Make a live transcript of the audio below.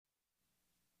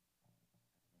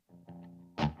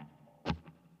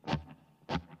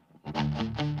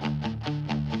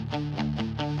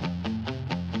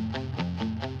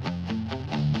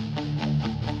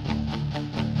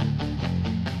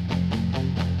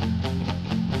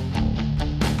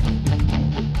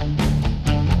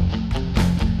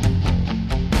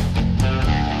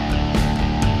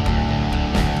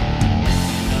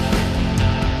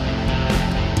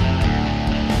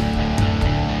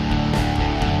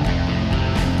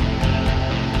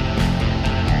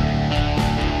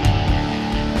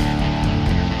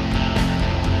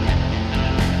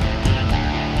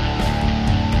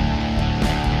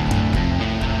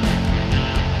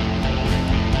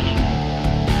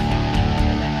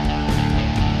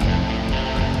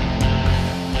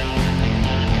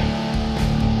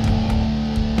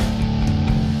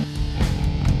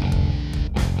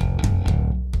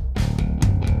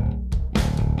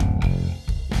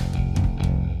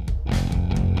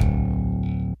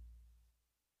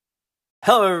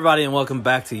Hello, everybody, and welcome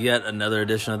back to yet another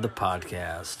edition of the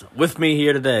podcast. With me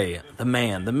here today, the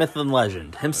man, the myth and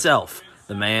legend, himself,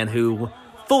 the man who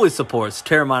fully supports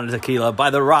Terramana Tequila by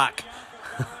The Rock,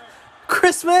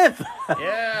 Chris Smith.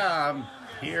 Yeah, I'm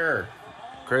here.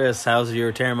 Chris, how's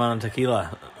your Terramana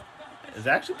Tequila? It's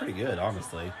actually pretty good,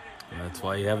 honestly. That's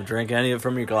why you haven't drank any of it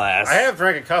from your glass. I have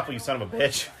drank a couple, you son of a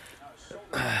bitch.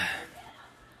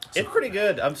 It's pretty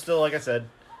good. I'm still, like I said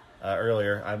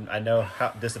earlier, I know how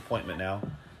disappointment now.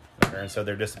 My parents said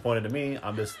they're disappointed in me.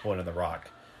 I'm disappointed in The Rock.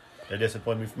 They're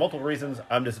disappointed in me for multiple reasons.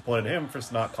 I'm disappointed in him for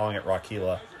not calling it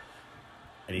Rockila.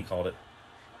 And he called it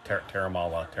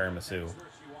Terramala, Tiramisu.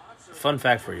 Fun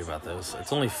fact for you about those.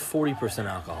 It's only 40%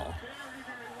 alcohol.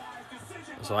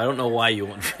 So I don't know why you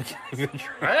won't drink it.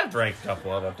 I have drank a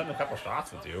couple of them. I've done a couple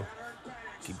shots with you.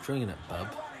 Keep drinking it, bub.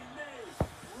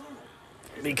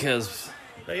 Because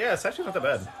But yeah, it's actually not that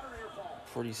bad.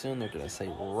 pretty soon they're going to say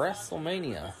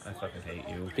WrestleMania. I fucking hate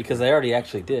you. Because they already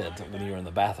actually did when you were in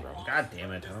the bathroom. God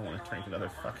damn it. I don't want to drink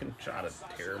another fucking shot of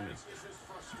tiramisu.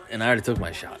 And I already took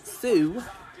my shot. So,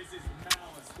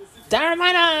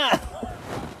 Terramana!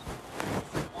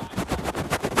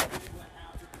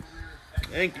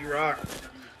 Thank you, Rock.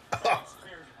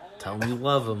 Tell him you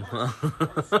love him.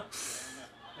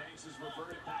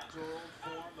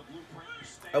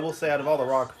 I will say, out of all the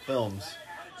Rock films,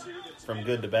 from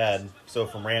good to bad, so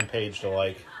from Rampage to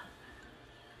like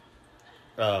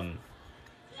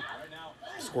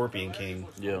Scorpion King,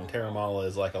 Yeah. Terramala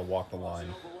is like a walk the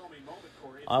line.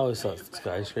 I always thought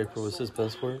Skyscraper was his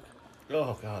best work.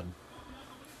 Oh God.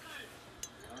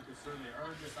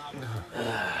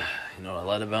 You know what I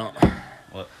lied about?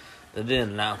 What? They did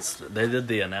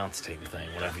the announcing thing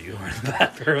whenever you were in the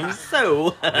bathroom.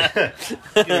 So,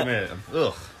 Give me a minute.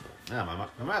 Ugh. Yeah,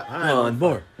 one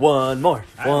more.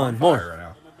 Fire right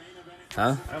now.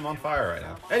 Huh? I'm on fire right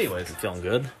now. Anyways, Feeling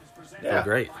good? yeah. Feel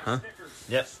great, huh?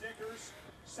 Yep.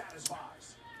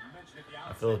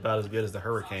 I feel about as good as the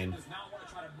hurricane.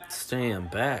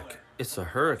 Stand back. It's a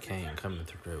hurricane coming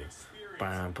through.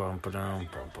 Bum, bum, ba-dum,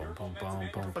 bum, bum, bum, bum,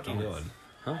 bum, What are you bum. doing?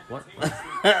 Huh? What?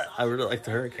 I really like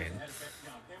the hurricane.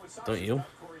 Don't you?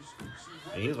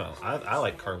 I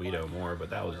like Carlito more, but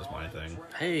that was just my thing.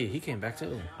 Hey, he came back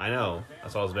too. I know.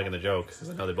 That's why I was making the joke. Because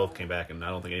I know they both came back, and I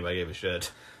don't think anybody gave a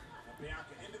shit.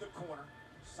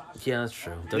 Yeah, that's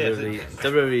true. Yeah.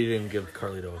 WWE didn't give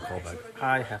Carlito a callback.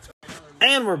 I have to.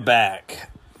 And we're back.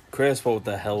 Chris, what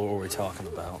the hell were we talking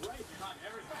about?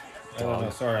 Oh, no,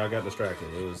 sorry, I got distracted.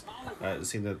 It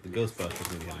seemed that the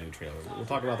Ghostbusters movie had a new trailer. We'll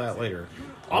talk about that later.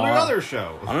 On another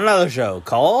show. On another show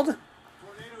called...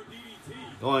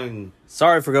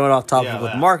 Sorry for going off topic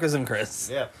with that. Marcus and Chris.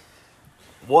 Yeah.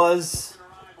 Was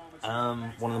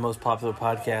one of the most popular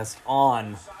podcasts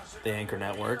on the Anchor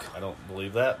Network. I don't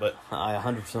believe that, but I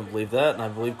 100% believe that, and I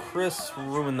believe Chris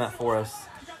ruined that for us.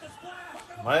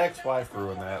 my ex-wife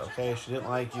ruined that, okay? She didn't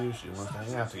like you. She wants to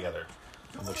hang out together.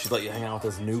 But she let you hang out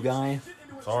with this new guy.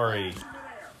 Sorry.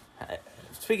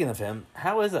 Speaking of him,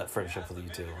 how is that friendship with you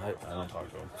two? I don't talk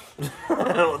to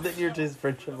him. Didn't your two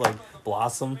friendship like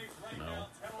blossom?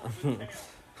 No.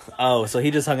 Oh, so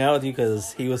he just hung out with you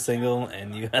because he was single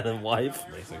and you had a wife?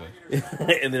 Basically.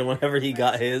 And then whenever he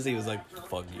got his, he was like,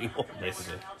 fuck you.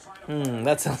 Basically.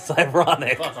 That sounds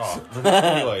ironic. Fuck off.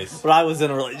 Anyways. But I was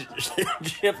in a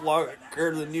relationship longer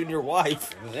than you and your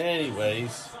wife.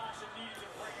 Anyways.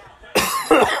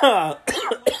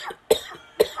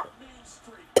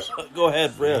 Go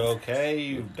ahead, You riff. okay?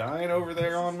 You dying over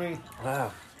there on me?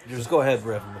 Wow. Just go ahead,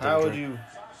 riff. How would you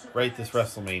rate this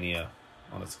WrestleMania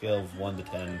on a scale of 1 to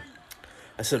 10?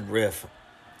 I said riff,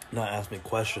 not ask me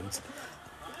questions.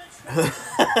 Well,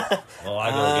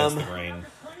 I go against the grain.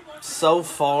 So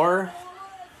far,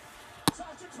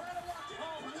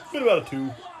 Been about a 2.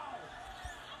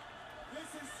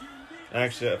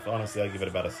 Actually, honestly, I give it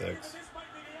about a 6.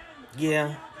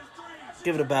 yeah.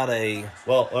 Give it about a...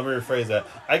 Well, let me rephrase that.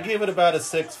 I give it about a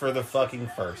 6 for the fucking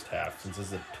first half, since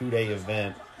it's a 2-day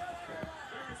event.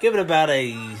 Give it about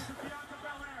a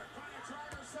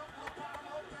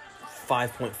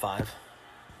 5.5 out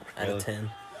Really? of 10.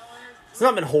 It's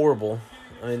not been horrible.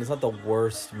 I mean, it's not the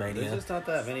worst There's Mania. just not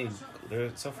that many.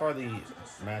 So far, the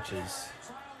matches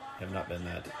have not been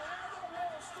that.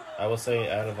 I will say,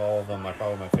 out of all of them,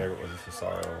 probably my favorite was the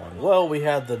Cesaro one. Well, we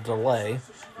had the delay.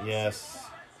 Yes.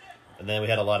 And then we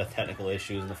had a lot of technical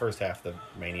issues in the first half of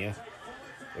the Mania,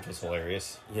 which was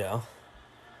hilarious. Yeah.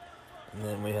 And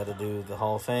then we had to do the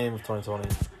Hall of Fame of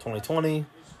 2020.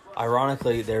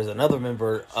 Ironically, there's another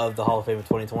member of the Hall of Fame of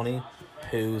 2020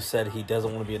 who said he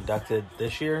doesn't want to be inducted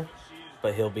this year,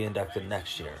 but he'll be inducted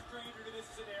next year.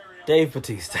 Dave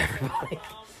Bautista, everybody.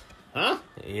 Huh?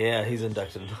 Yeah, he's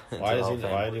inducted. Why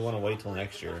did he want to wait till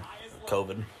next year?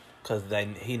 COVID. Because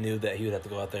he knew that he would have to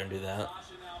go out there and do that.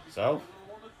 So?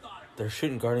 They're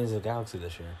shooting Guardians of the Galaxy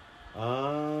this year.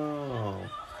 Oh,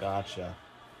 gotcha.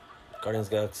 Guardians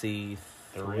of the Galaxy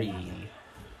 3.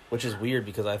 Which is weird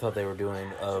because I thought they were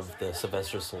doing of the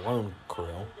Sylvester Stallone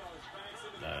crew.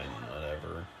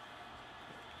 Whatever.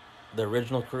 The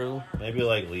original crew. Maybe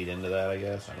lead into that, I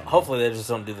guess. I don't know. Hopefully they just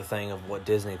don't do the thing of what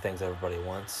Disney thinks everybody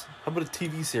wants. How about a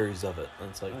TV series of it? And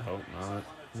it's like, I hope not.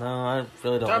 No, I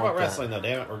really don't Talk want about wrestling, though.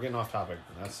 Damn it, we're getting off topic.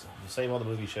 Save all the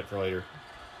movie shit for later.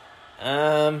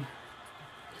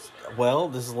 Well,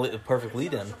 this is a perfect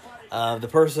lead-in. The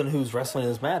person who's wrestling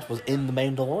this match was in The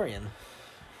Mandalorian.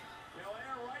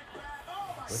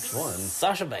 Which one?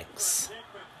 Sasha Banks.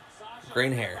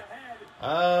 Green hair.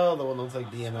 Oh, the one that looks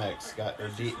like DMX.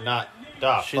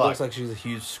 She looks like she's a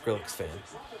huge Skrillex fan.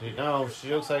 No, she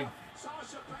looks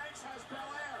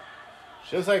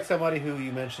like somebody who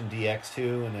you mentioned DX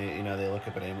to, and they look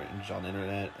up an image on the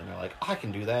internet, and they're like, I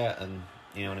can do that, and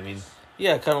you know what I mean?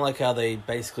 Yeah, kind of like how they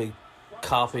basically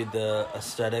copied the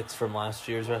aesthetics from last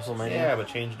year's WrestleMania. Yeah, but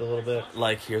changed it a little bit.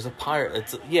 Like, here's a pirate.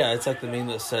 It's like the meme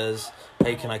that says,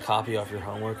 hey, can I copy off your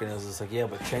homework? And it's just like, yeah,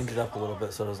 but change it up a little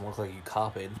bit so it doesn't look like you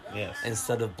copied. Yes.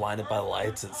 Instead of blinded by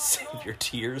lights, it's save your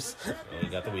tears. Well, you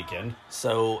got the weekend.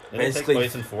 So, Did basically... it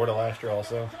take place in Florida last year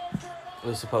also? It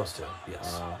was supposed to,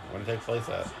 yes. When did it take place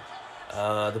at?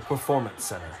 The Performance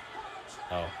Center.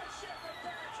 Oh.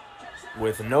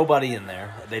 With nobody in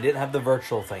there. They didn't have the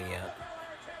virtual thing yet.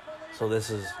 So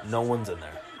no one's in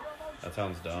there. That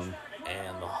sounds dumb.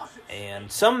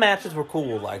 And some matches were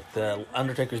cool, like the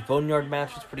Undertaker's Boneyard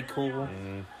match was pretty cool.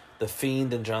 Mm. The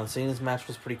Fiend and John Cena's match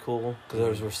was pretty cool, because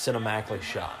those were cinematically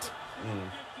shot.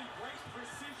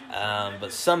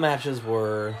 But some matches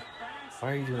were...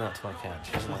 Why are you doing that to my cat?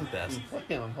 She doesn't like that.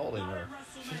 I'm holding her.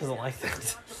 She doesn't like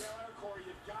that.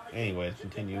 Anyway,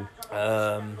 continue.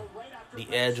 The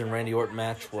Edge and Randy Orton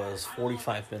match was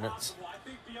 45 minutes.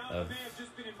 Of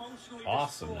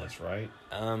awesomeness, right?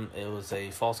 It was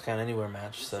a false count anywhere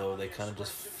match, so they kind of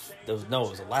just... it was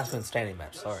a last man standing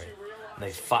match, sorry. And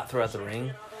they fought throughout the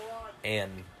ring,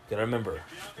 and you gotta remember,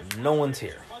 no one's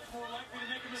here.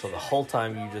 So the whole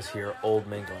time you just hear old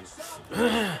men going...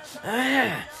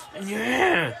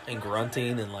 and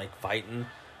grunting and fighting.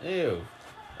 Ew.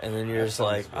 And then you're just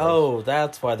like, oh,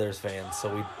 that's why there's fans,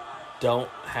 so we don't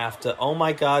have to... Oh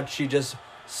my god, she just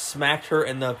smacked her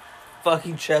in the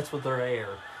fucking chest with her hair.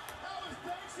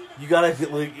 You gotta...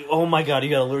 oh my god, you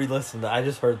gotta re-listen to that. I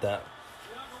just heard that.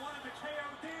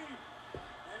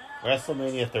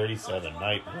 WrestleMania 37,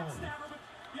 night 1.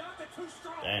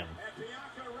 Damn.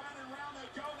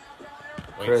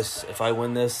 Chris, if I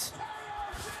win this...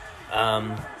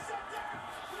 oh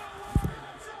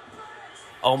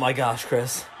my gosh,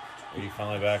 Chris. Are you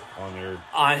finally back on your...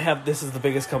 This is the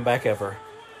biggest comeback ever.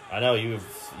 I know, you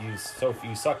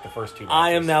sucked the first 2 matches.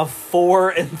 I am now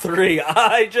 4-3.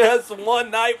 I just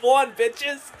won night 1,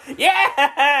 bitches.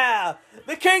 Yeah!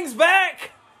 The King's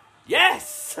back!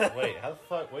 Yes! Wait, how the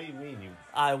fuck? What do you mean?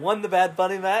 I won the Bad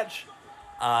Bunny match.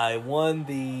 I won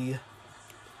the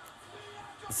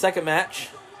second match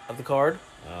of the card.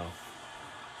 Oh.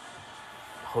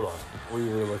 Hold on. We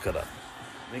will look it up.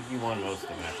 I think you won most of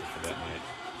the matches for that night.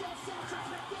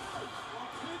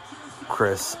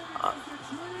 Chris,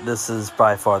 this is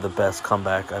by far the best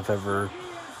comeback I've ever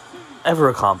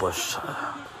accomplished.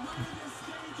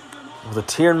 With a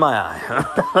tear in my eye.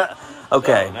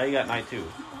 Okay. So, now you got night 2.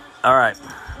 All right.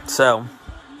 So,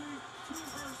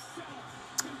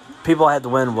 people I had to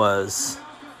win was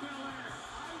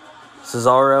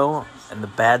Cesaro and the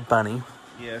Bad Bunny.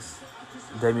 Yes.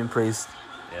 Damian Priest.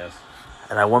 Yes.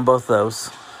 And I won both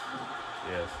those.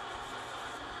 Yes.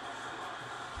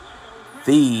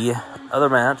 The other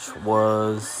match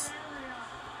was...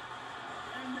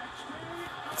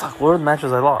 Fuck, what were the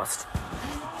matches I lost?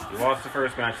 You lost the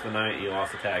first match of the night. You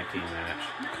lost the tag team match.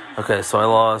 Okay, so I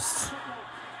lost...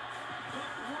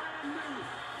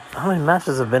 How many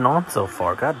matches have been on so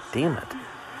far? God damn it.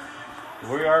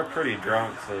 We are pretty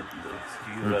drunk, so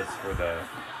excuse us for the...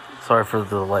 Sorry for the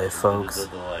delay, folks.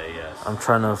 The delay, yes. I'm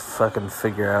trying to fucking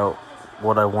figure out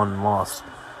what I won and lost.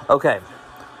 Okay.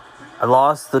 I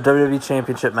lost the WWE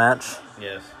Championship match.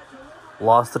 Yes.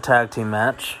 Lost the tag team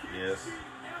match. Yes.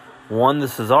 Won the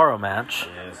Cesaro match.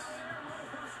 Yes.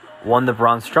 Won the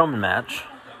Braun Strowman match.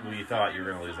 Well, you thought you were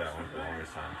going to lose that one for the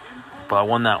longest time. But I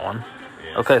won that one.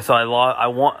 Yes. Okay, so I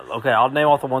won. Okay, I'll name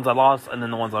off the ones I lost and then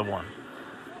the ones I won.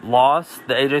 Lost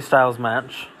the AJ Styles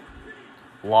match.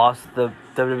 Lost the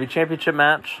WWE Championship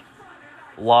match.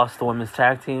 Lost the Women's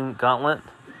Tag Team Gauntlet.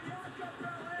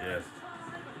 Yes.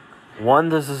 won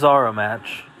the Cesaro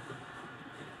match,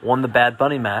 won the Bad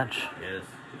Bunny match, Yes.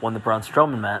 won the Braun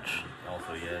Strowman match,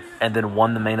 Also yes. and then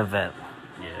won the main event.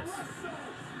 Yes.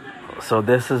 So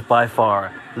this is by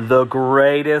far the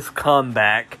greatest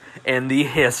comeback in the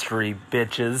history,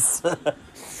 bitches.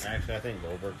 Actually, I think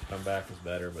Goldberg's comeback was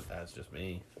better, but that's just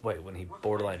me. Wait, when he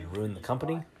borderline ruined the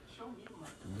company?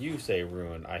 You say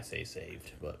ruined, I say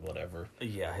saved, but whatever.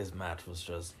 Yeah, his match was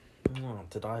just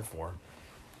to die for.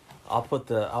 I'll put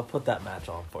that match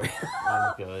on for you.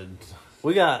 I'm good.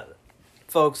 We got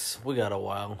a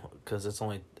while because it's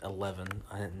only 11.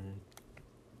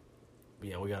 We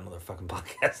got another fucking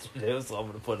podcast to do, so I'm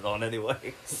gonna put it on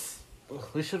anyway.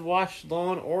 We should watch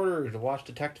Law and Order to watch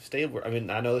Detective Stabler. I mean,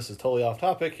 I know this is totally off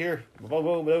topic here. Boom,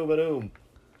 boom, boom, boom.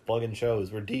 Plugging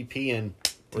shows. We're DPing.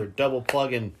 We're double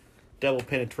plugging, double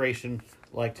penetration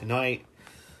like tonight.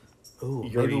 Ooh,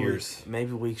 your ears.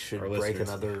 Maybe we should break listeners.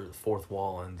 another fourth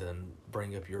wall and then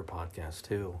bring up your podcast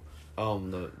too.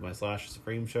 My Slash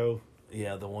Supreme show.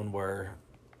 Yeah, the one where...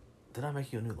 Did I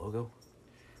make you a new logo?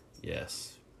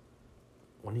 Yes.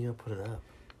 When are you gonna put it up?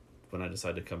 When I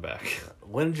decide to come back.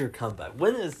 When's your comeback?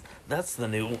 That's the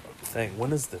new thing.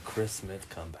 When is the Chris Smith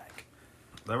comeback?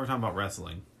 Then we're talking about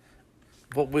wrestling.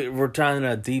 But we're trying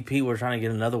to DP. We're trying to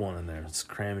get another one in there. It's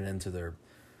cramming into their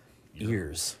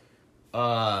ears.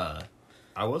 I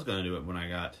was gonna do it when I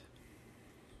got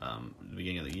the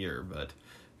beginning of the year, but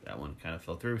that one kind of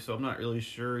fell through. So I'm not really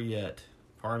sure yet.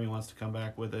 Part of me wants to come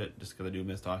back with it just because I do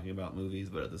miss talking about movies,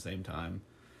 but at the same time,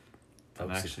 I'm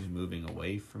actually moving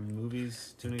away from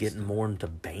movies to getting more into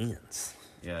bands.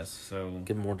 Yes, so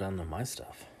getting more down to my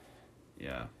stuff.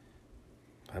 Yeah,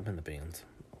 I've been to bands.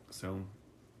 So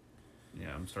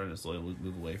yeah, I'm starting to slowly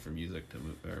move away from music to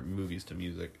movies to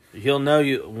music. We'll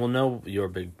know you're a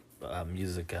big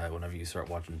music guy whenever you start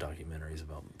watching documentaries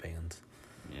about bands.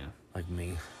 Yeah, like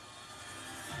me.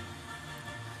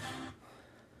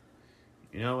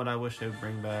 You know what I wish they would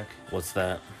bring back? What's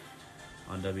that?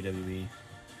 On WWE.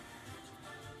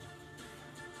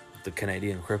 The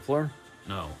Canadian Crippler?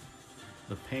 No.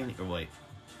 The pain... Or wait.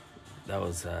 That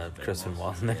was Chris Benoit,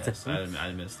 wasn't it? Yes,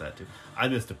 I missed that too. I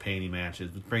missed the painty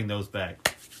matches. Bring those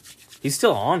back. He's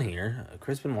still on here.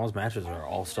 Chris Benoit's matches are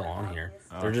all still on here.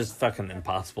 They're just fucking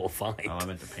impossible to find. Oh, I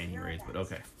meant the painty raids, but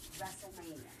okay.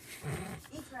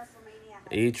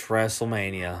 Each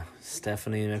WrestleMania.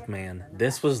 Stephanie McMahon.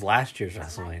 This was last year's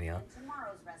WrestleMania.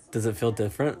 Does it feel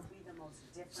different?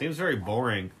 Seems very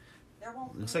boring.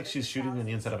 Looks like she's shooting on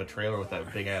the inside of a trailer with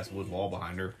that big ass wood wall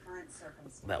behind her.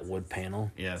 That wood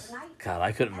panel? Yes. God,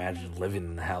 I couldn't imagine living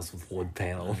in a house with wood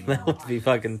panel. That would be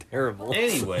fucking terrible.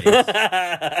 Anyways.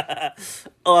 Ugh.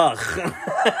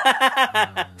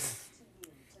 I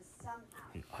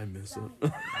miss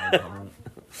it. I don't.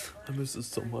 I miss it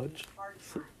so much.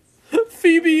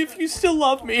 Phoebe, if you still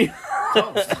love me.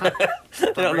 I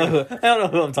don't know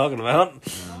who I'm talking about.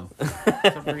 No.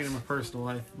 Stop bringing in my personal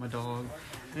life, my dog.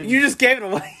 You just gave it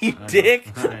away, you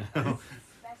dick. I know.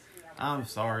 I'm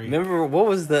sorry. Remember, what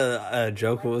was the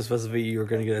joke? What was supposed to be? You were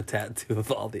going to get a tattoo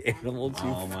of all the animals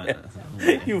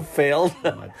you failed.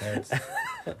 My pets.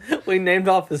 We named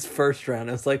off his first round.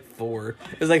 It was like 4.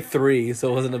 It was like 3,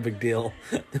 so it wasn't a big deal.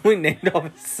 Then we named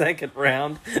off his second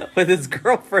round with his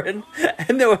girlfriend,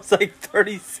 and there was like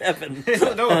 37.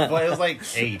 No, it was like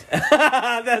 8.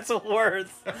 That's worse.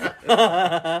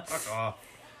 Fuck off.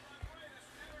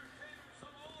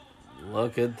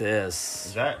 Look at this.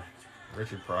 Is that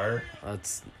Richard Pryor?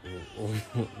 That's little.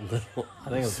 I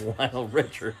think it was Lionel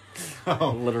Richard.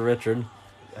 Oh. Little Richard.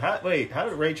 How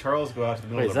did Ray Charles go out to the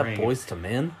middle of the ring? Is that Boys to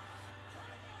Men?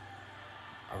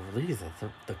 I really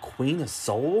the Queen of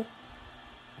Soul?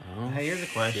 Oh, hey, here's a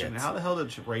question. shit. How the hell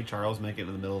did Ray Charles make it in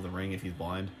the middle of the ring if he's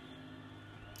blind?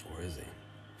 Where is he?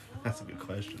 That's a good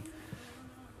question.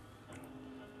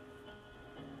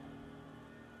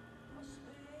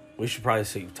 We should probably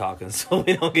keep talking so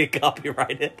we don't get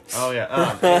copyrighted. Oh,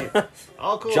 yeah. Hey.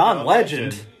 All cool. John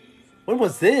Legend. When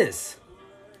was this?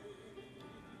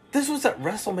 This was at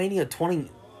WrestleMania 20.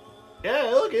 Yeah,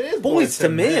 look, it is Boys to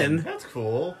Men. That's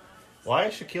cool. Why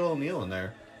is Shaquille O'Neal in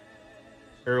there?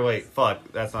 Or wait,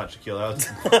 fuck. That's not Shaquille. That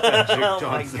was Oh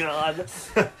Johnson. my god.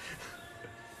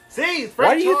 See?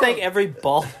 Why do you think every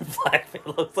bald black man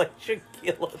looks like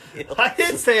Shaquille O'Neal? I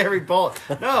didn't say every ball.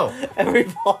 No. Every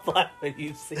bald black man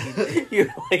you've seen,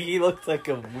 he looks like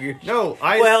a weird... No,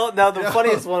 the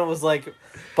funniest one was like...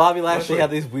 Bobby Lashley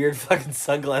had these weird fucking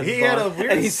sunglasses He had on, a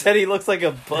weird... and he said he looks like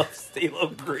a buff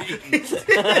CeeLo Green.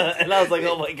 And I was like,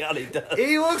 oh my god, he does.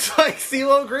 He looks like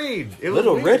CeeLo Green.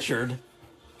 Little Richard.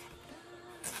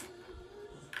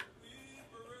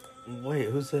 Wait,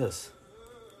 who's this?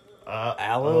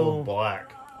 Aloe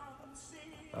Black.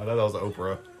 I thought that was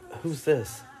Oprah. Who's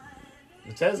this?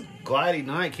 It says Gliding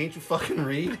Night. Can't you fucking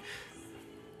read?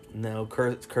 No,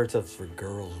 Kurt's up for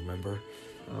girls, remember?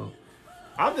 Oh.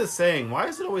 I'm just saying, why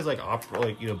is it always like opera,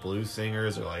 like, you know, blues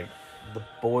singers or like The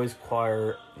Boys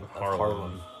Choir of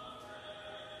Harlem.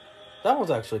 That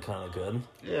one's actually kind of good.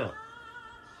 Yeah.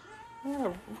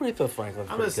 Yeah, Aretha Franklin's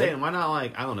I'm pretty just good. saying, why not,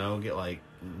 like, I don't know, get like,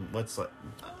 what's like,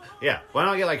 yeah, why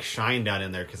not get like Shinedown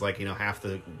in there? Because, like, you know, half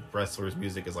the wrestlers'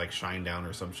 music is like Shinedown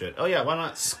or some shit. Oh yeah, why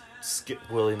not skip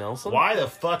Willie Nelson? Why the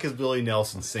fuck is Willie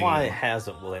Nelson singing? Why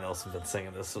hasn't Willie Nelson been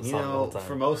singing this song You the know, whole time?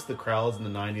 for most of the crowds in the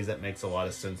 90s, that makes a lot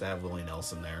of sense to have Willie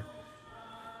Nelson there.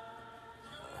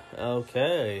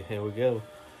 Okay, here we go.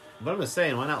 But I'm just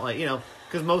saying, why not, like, you know,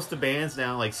 because most of the bands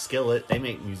now, like Skillet, they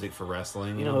make music for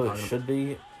wrestling. You know who it should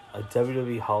be? A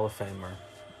WWE Hall of Famer.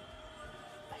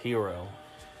 Hero.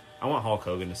 I want Hulk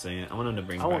Hogan to sing it. I want him to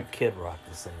bring I back. want Kid Rock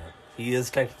to sing it. He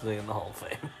is technically in the Hall of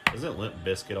Fame. Isn't Limp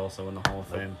Bizkit also in the Hall of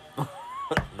Fame?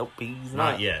 Nope, he's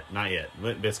Not yet.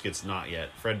 Limp Bizkit's not yet.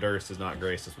 Fred Durst has not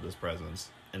graced us with his presence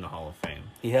in the Hall of Fame.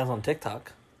 He has on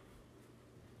TikTok.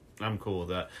 I'm cool with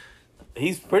that.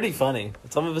 He's pretty funny.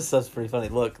 Some of his stuff's pretty funny.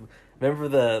 Look, remember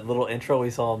the little intro we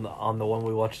saw on the one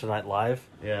we watched tonight live?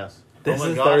 Yes. This oh my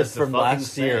is God, theirs it's the from fucking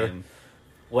last year. same.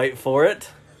 Wait for it.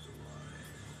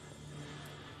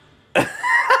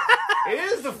 It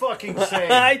is the fucking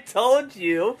same. I told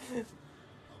you.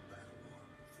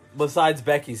 Besides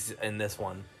Becky's in this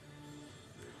one.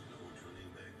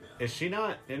 Is she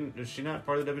not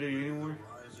part of the WWE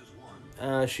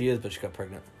anymore? She is, but she got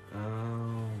pregnant.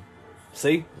 Oh.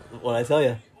 See? What I tell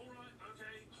you?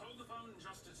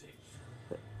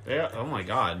 Yeah. Oh my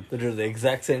God. They did the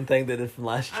exact same thing they did from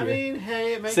last I year. mean,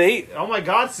 hey, it makes. See? Oh my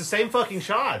God, it's the same fucking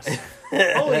shots.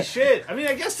 Holy shit! I mean,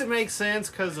 I guess it makes sense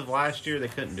because of last year they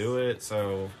couldn't do it.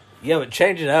 So Yeah, but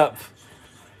change it up.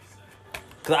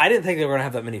 Because I didn't think they were going to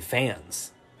have that many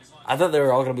fans. I thought they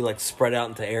were all going to be, like, spread out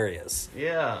into areas.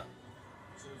 yeah.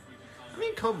 I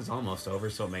mean, COVID's almost over,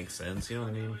 so it makes sense. You know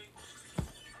what I mean?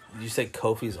 Did you say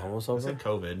Kofi's almost I over? said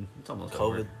COVID. It's almost COVID?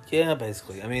 over. Yeah,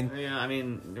 basically. I mean, Yeah, I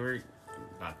mean, we're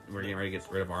getting ready to get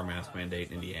rid of our mask mandate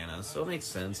in Indiana, so it makes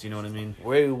sense. You know what I mean?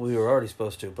 we were already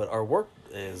supposed to, but our work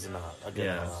is not. Again,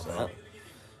 Yeah. So.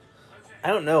 I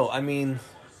don't know. I mean,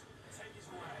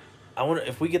 I wonder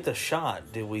if we get the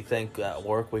shot, do we think at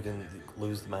work we can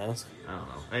lose the mask? I don't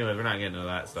know. Anyway, we're not getting into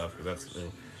that stuff because that's.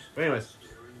 But anyways,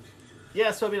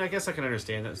 yeah. So I mean, I guess I can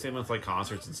understand that. Same with like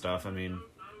concerts and stuff. I mean,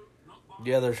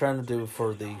 Yeah, they're trying to do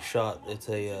for the shot. It's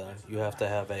a you have to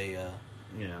have a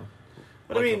you know.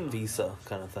 But like I a mean, visa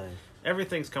kind of thing.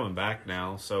 everything's coming back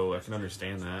now, so I can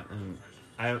understand that. And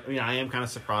I mean, I am kind of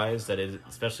surprised that it,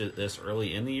 especially this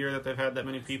early in the year, that they've had that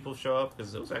many people show up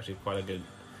because it was actually quite a good.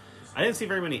 I didn't see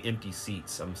very many empty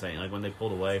seats. I'm saying, like when they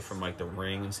pulled away from like the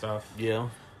ring and stuff, Yeah,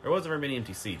 there wasn't very many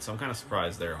empty seats. So I'm kind of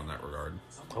surprised there on that regard.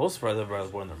 I was surprised everybody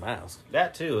was wearing their mask.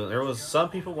 That too. There was some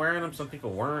people wearing them, some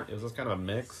people weren't. It was just kind of a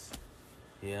mix.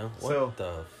 Yeah, what So-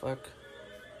 the fuck?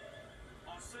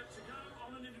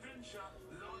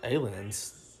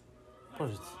 Aliens. What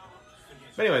is...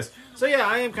 But anyways, so yeah,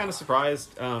 I am kind of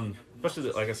surprised.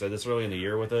 Especially, like I said, this early in the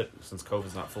year with it, since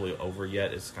COVID's not fully over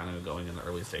yet, it's kind of going in the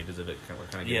early stages of it. We're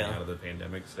kind of getting Yeah. out of the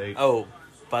pandemic state. Oh,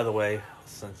 by the way,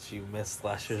 since you missed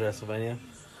last year's WrestleMania,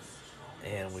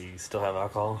 and we still have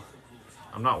alcohol,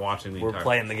 I'm not watching the we're entire.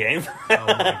 playing the game. Oh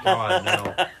my God,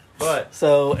 no! But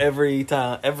So every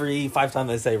 5 times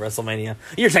they say WrestleMania,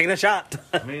 you're taking a shot.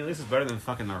 I mean, at least it's better than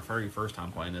fucking our very first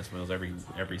time playing this. When it was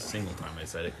every single time I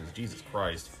said it, because Jesus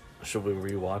Christ. Should we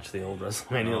rewatch the old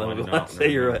WrestleMania? No, that we no, watched?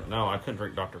 You're right. no, I couldn't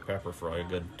drink Dr. Pepper for like a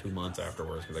good 2 months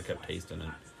afterwards because I kept tasting it.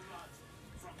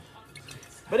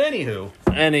 But anywho,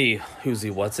 who's he,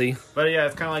 what's he? but yeah,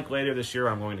 it's kind of like later this year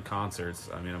I'm going to concerts.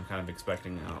 I mean, I'm kind of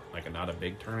expecting like not a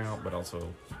big turnout, but also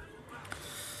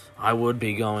I would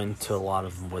be going to a lot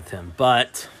of them with him,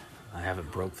 but I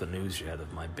haven't broke the news yet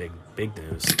of my big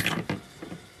news.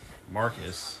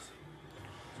 Marcus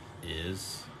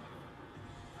is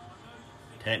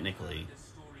technically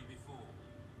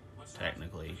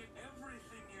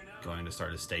going to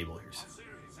start a stable here soon.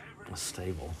 A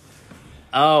stable.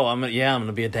 Oh, I'm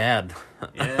gonna be a dad.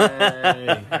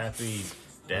 Yay! Happy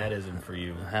dadism for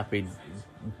you. Happy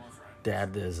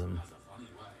dadism.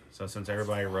 So since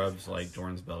everybody rubs like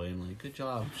Jordan's belly and like, good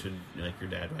job, should like your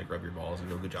dad like rub your balls and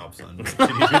go, good job, son? Should you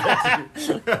do that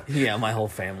too? Yeah, my whole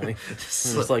family. I'm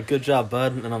just like, good job,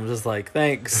 bud, and I'm just like,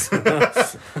 thanks.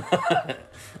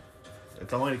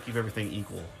 It's only to keep everything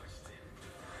equal.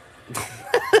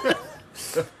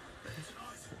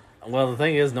 Well, the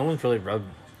thing is, no one's really rubbed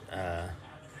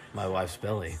my wife's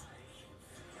belly.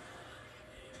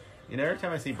 You know, every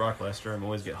time I see Brock Lesnar, I'm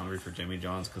always get hungry for Jimmy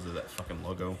John's because of that fucking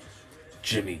logo.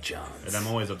 Jimmy John's. And I'm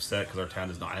always upset because our town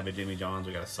does not have a Jimmy John's.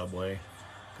 We got a Subway.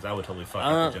 Because I would totally fuck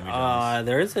with Jimmy John's.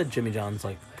 There is a Jimmy John's,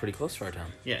 like, pretty close to our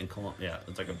town. Yeah, in Columbia. Yeah,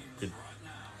 it's like a good...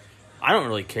 I don't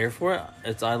really care for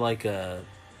it. I like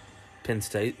Penn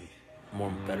State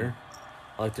better.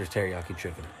 I like their teriyaki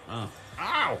chicken. Oh.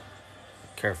 Ow!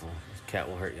 Careful. This cat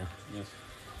will hurt you. Yes.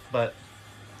 But...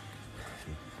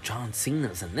 John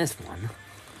Cena's in this one.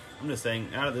 I'm just saying,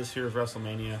 out of this year's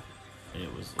WrestleMania,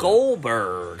 it was...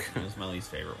 Goldberg. It was my least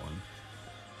favorite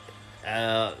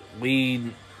one.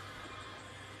 We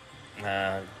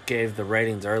gave the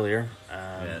ratings earlier.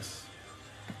 Yes.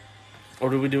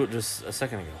 Or did we do it just a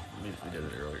second ago? We did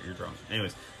it earlier. You're drunk.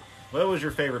 Anyways, what was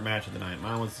your favorite match of the night?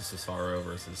 Mine was the Cesaro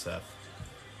versus Seth.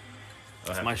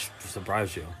 This might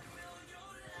surprise you.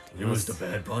 It was the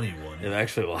Bad Bunny one. It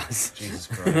actually was. Jesus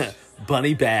Christ.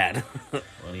 BunnyBad.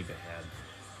 BunnyBad.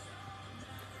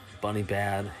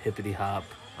 BunnyBad, Hippity Hop.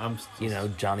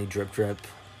 Johnny Drip Drip.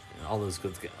 All those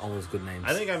good names.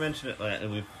 I think I mentioned it,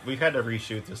 and we've had to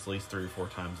reshoot this at least 3 or 4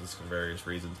 times for various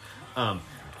reasons.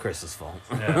 Chris's fault.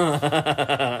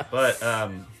 Yeah. But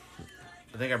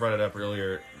I think I brought it up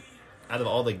earlier. Out of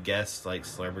all the guests, like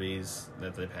celebrities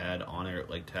that they've had on it,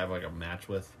 like to have like a match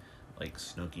with, like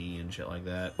Snooki and shit like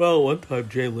that. Well, one time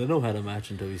Jay Leno had a match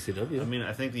in WCW. I mean,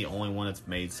 I think the only one that's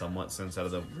made somewhat sense out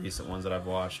of the recent ones that I've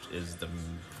watched is the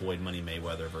Floyd Money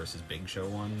Mayweather versus Big Show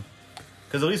one.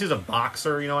 Because at least he's a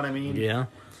boxer, you know what I mean? Yeah.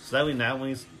 So that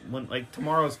means like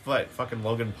tomorrow's fucking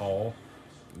Logan Paul.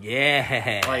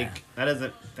 Yeah. Like, that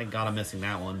isn't, thank God I'm missing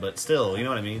that one, but still, you know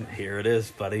what I mean? Here it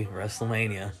is, buddy.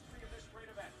 WrestleMania.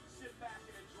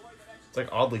 It's like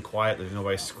oddly quiet. There's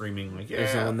nobody screaming. Like, yeah.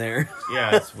 There's no one there.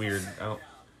 Yeah, it's weird.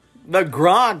 The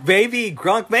Gronk, baby.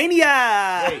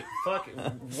 Gronkmania. Wait, fuck.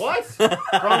 What?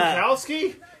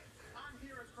 Gronkowski?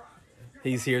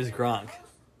 He's here's Gronk.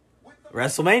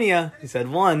 WrestleMania. He said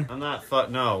one. I'm not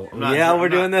no. We're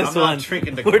doing this one. I'm not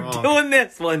drinking the We're Gronk. doing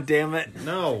this one, damn it.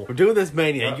 No. We're doing this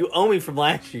Mania. You owe me from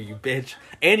last year, you bitch.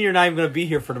 And you're not even going to be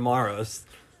here for tomorrow's.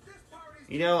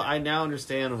 You know, I now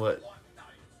understand what...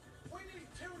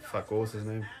 Fuck, what was his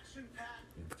name?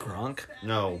 Gronk?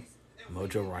 No.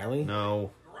 Mojo Riley?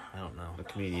 No. I don't know. A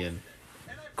comedian.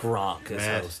 Gronk is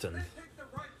hosting.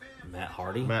 Matt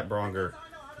Hardy? Matt Bronger.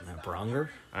 Matt Bronger?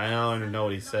 I don't even know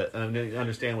what he said. I don't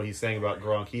understand what he's saying about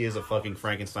Gronk. He is a fucking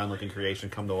Frankenstein-looking creation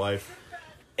come to life.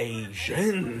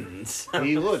 Asians.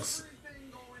 He looks...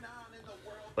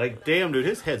 Like, damn, dude,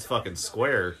 his head's fucking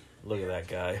square. Look at that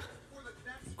guy.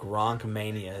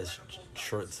 Gronkmania, his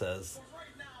shirt says.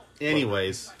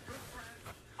 Anyways...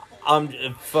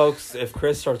 Folks, if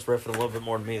Chris starts riffing a little bit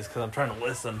more than me, it's because I'm trying to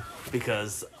listen.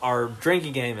 Because our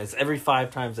drinking game is every 5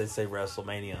 times they say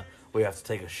WrestleMania, we have to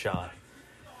take a shot.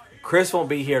 Chris won't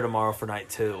be here tomorrow for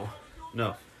night 2.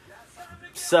 No.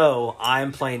 So,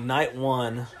 I'm playing night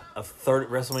 1 of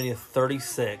WrestleMania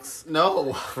 36.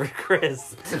 No. For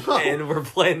Chris. No. And we're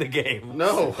playing the game.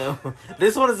 No.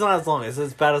 This one is not as long. It's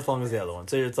about as long as the other one.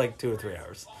 So, it's like 2 or 3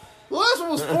 hours. The last one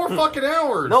was 4 fucking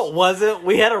hours. No, it wasn't.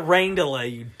 We had a rain delay,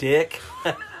 you dick.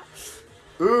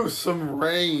 Ooh, some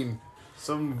rain.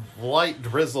 Some light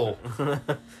drizzle.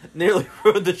 Nearly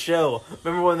ruined the show.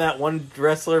 Remember when that one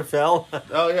wrestler fell?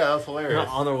 Oh, yeah, that was hilarious.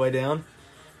 On their way down?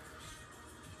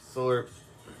 So,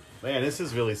 man, this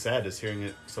is really sad just hearing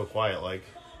it so quiet. Like,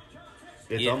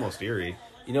 it's almost eerie.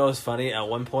 You know what's funny? At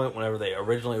one point, whenever they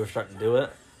originally were starting to do it,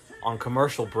 on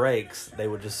commercial breaks, they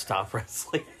would just stop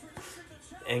wrestling.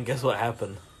 And guess what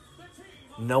happened?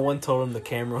 No one told them the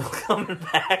camera was coming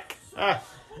back.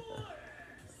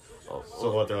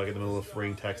 So what, they're like in the middle of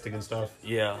ring texting and stuff?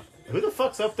 Yeah. Who the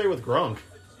fuck's up there with Gronk?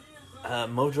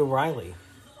 Mojo Riley.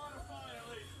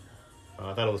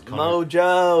 I thought it was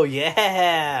Mojo,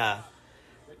 yeah!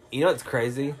 You know what's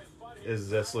crazy?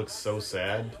 This looks so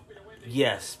sad.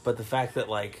 Yes, but the fact that,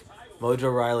 like,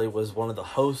 Mojo Riley was one of the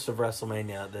hosts of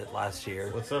WrestleMania that last year.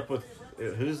 What's up with...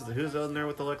 Who's on there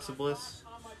with Alexa Bliss?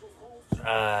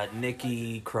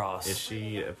 Nikki Cross. Is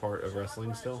she a part of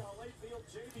wrestling still?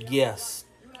 Yes.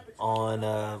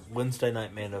 On Wednesday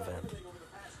night main event.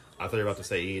 I thought you were about to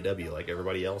say AEW like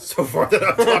everybody else so far that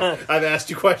I've asked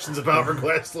you questions about for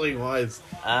wrestling wise.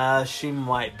 She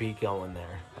might be going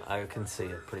there. I can see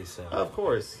it pretty soon. Of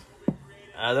course.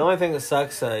 The only thing that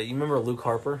sucks, you remember Luke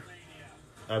Harper?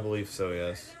 I believe so,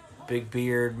 yes. Big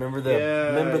beard. Remember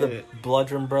the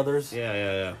Bludgeon Brothers?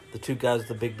 Yeah. The 2 guys with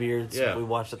the big beards Yeah. we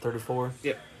watched at 34?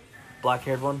 Yep.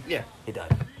 Black-haired one? Yeah. He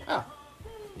died. Oh.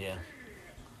 Yeah.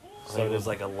 I think it was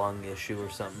like a lung issue or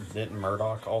something. Didn't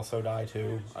Murdoch also die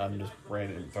too? I'm just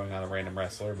throwing out a random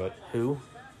wrestler, but... Who?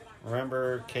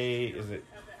 Remember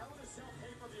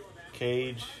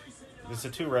Cage. It's the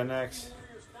two rednecks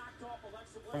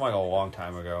from like a long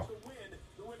time ago.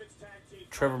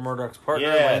 Trevor Murdoch's partner,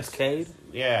 Yes. Lance Cade.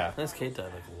 Yeah. Lance Cade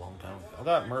died like a long time ago. I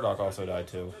thought Murdoch also died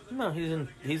too. No,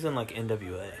 he's in like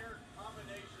NWA.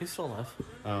 He's still alive.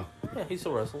 Oh. Yeah, he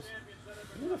still wrestles.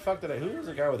 Who the fuck who was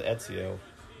the guy with Ezio?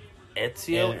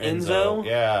 Ezio? Enzo?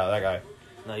 Yeah, that guy.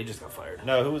 No, he just got fired.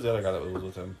 No, who was the other guy that was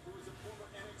with him?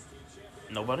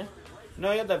 Nobody? No,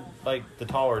 he had that, like, the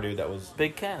taller dude that was...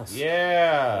 Big Cass.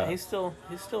 Yeah. He's still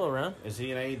around. Is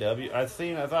he in AEW? I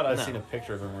thought I'd seen a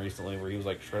picture of him recently where he was,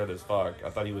 like, shredded as fuck. I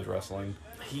thought he was wrestling.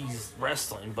 He's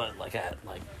wrestling, but like at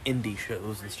like indie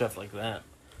shows and stuff like that.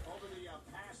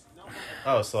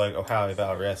 Oh, so like Ohio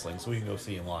Valley Wrestling, so we can go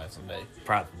see him live someday.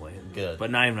 Probably. Good.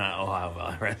 But not even at Ohio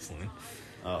Valley Wrestling.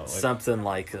 Oh, like, something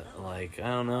like I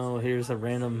don't know, here's a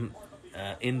random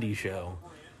indie show.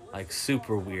 Like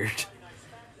super weird.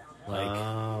 Like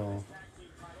oh.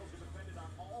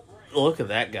 Look at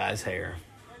that guy's hair.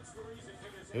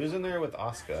 Who's in there with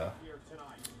Asuka?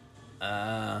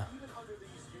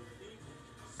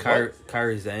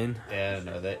 Kairi Sane. And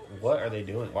what are they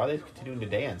doing? Why are they continuing to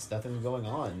dance? Nothing's going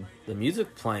on. The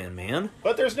music playing, man.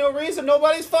 But there's no reason.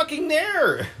 Nobody's fucking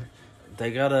there.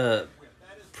 They gotta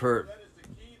I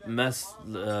don't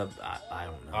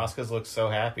know. Asuka's looks so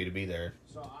happy to be there.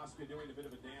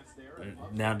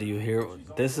 Now, do you hear?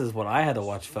 This is what I had to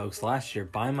watch, folks, last year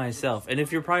by myself. And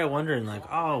if you're probably wondering, like,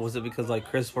 oh, was it because like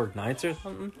Chris worked nights or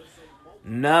something?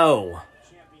 No,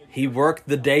 he worked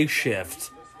the day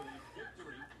shift.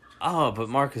 Oh, but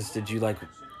Marcus, did you like...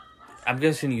 I'm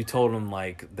guessing you told him,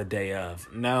 like, the day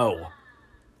of. No.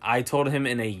 I told him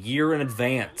in a year in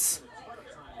advance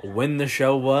when the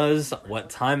show was, what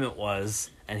time it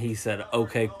was, and he said,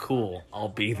 okay, cool, I'll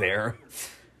be there.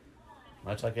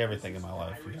 Much like everything in my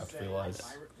life, you have to realize.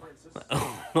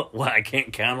 What, I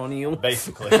can't count on you?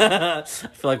 Basically. I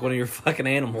feel like one of your fucking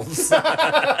animals.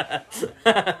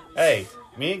 Hey,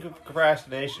 me and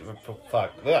procrastination...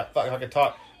 Fuck, I can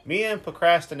talk... Me and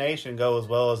procrastination go as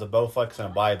well as a Bowflex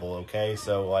and a Bible, okay?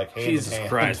 So, like, hand Jesus in hand.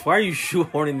 Christ, why are you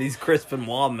shoehorning these Crispin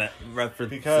Wall references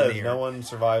Because here? no one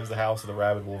survives the House of the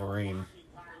Rabid Wolverine.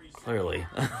 Clearly.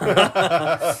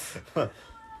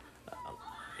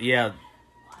 Yeah,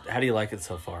 how do you like it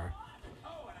so far?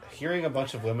 Hearing a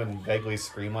bunch of women vaguely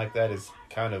scream like that is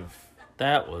kind of...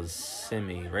 That was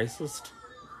semi-racist.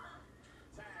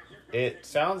 It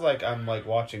sounds like I'm, like,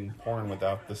 watching porn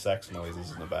without the sex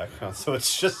noises in the background, so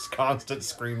it's just constant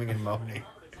screaming and moaning.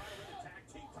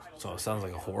 So it sounds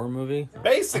like a horror movie?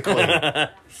 Basically!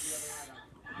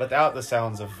 Without the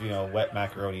sounds of, wet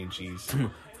macaroni and cheese.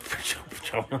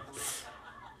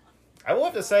 I will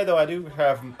have to say, though, I do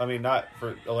have, not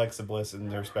for Alexa Bliss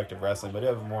and their respective wrestling, but I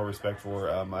do have more respect for,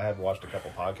 I have watched a couple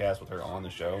podcasts with her on the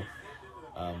show.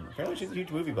 Apparently she's a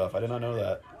huge movie buff. I did not know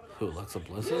that. Who, Alexa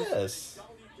Bliss is? Yes.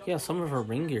 Yeah, some of her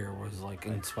ring gear was, like,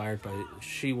 inspired by...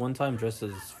 She one time dressed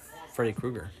as Freddy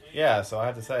Krueger. Yeah, so I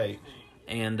have to say...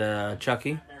 And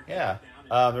Chucky. Yeah.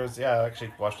 I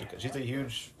actually watched it. She's a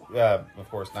huge, of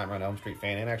course, Nightmare on Elm Street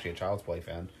fan and actually a Child's Play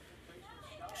fan.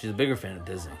 She's a bigger fan of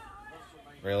Disney.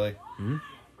 Really? Hmm.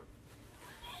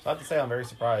 So I have to say I'm very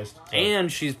surprised. So.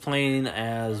 And she's playing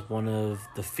as one of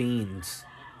the fiends,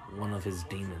 one of his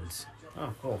demons.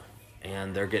 Oh, cool.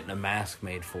 And they're getting a mask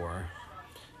made for her.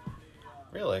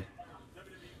 Really?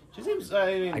 She seems,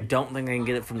 I don't think I can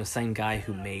get it from the same guy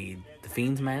who made the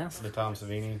Fiend's mask. The Tom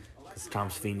Savini? Because Tom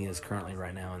Savini is currently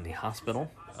right now in the hospital.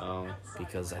 Oh.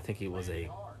 Because I think he was a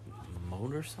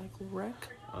motorcycle wreck.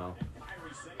 Oh.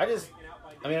 I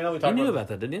know we talked You knew about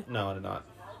that, didn't you? No, I did not.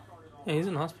 Yeah, he's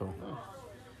in the hospital. Oh.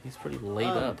 He's pretty laid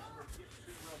up.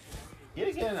 Yet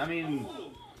again,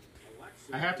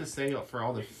 I have to say for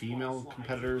all the female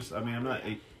competitors, I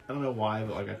don't know why,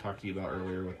 but like I talked to you about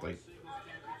earlier with like,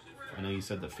 I know you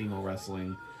said that female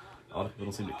wrestling, a lot of people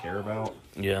don't seem to care about.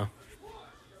 Yeah.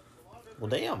 Well,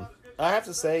 damn. I have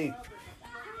to say,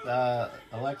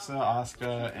 Alexa,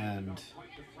 Asuka, and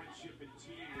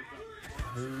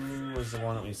who was the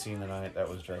one that we seen tonight that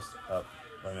was dressed up?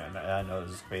 I know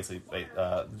this is basically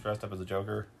dressed up as a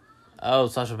Joker. Oh,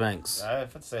 Sasha Banks. I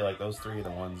have to say, like, those three are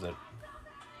the ones that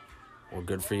were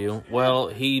good for you. Well,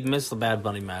 he missed the Bad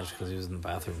Bunny match because he was in the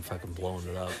bathroom fucking blowing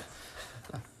it up.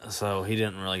 So he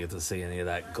didn't really get to see any of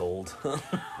that gold.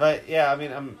 But yeah,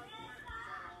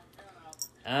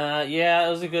 yeah, it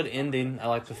was a good ending. I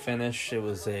like the finish. It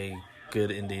was a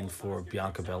good ending for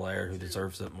Bianca Belair, who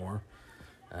deserves it more.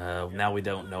 Now we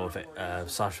don't know if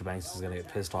Sasha Banks is going to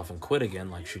get pissed off and quit again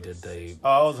like she did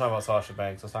I wasn't talking about Sasha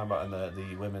Banks. I was talking about in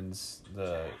the women's,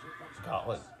 the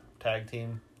gauntlet tag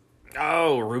team.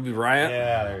 Oh, Ruby Riott?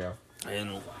 Yeah, there you go.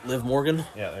 And Liv Morgan?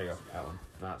 Yeah, there you go. That one.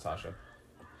 Not Sasha.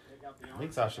 I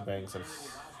think Sasha Banks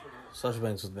has... Sasha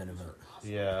Banks was main event.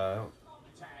 Yeah.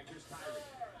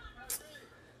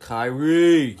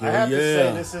 Kyrie! I have to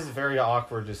say, this is very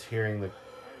awkward just hearing the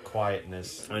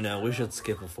quietness. I know, we should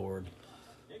skip it forward.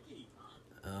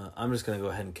 I'm just going to go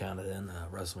ahead and count it in,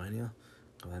 WrestleMania.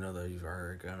 I know that you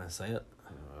are going to say it.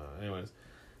 Anyways,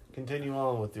 continue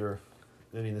on with your...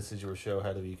 I mean, this is your show.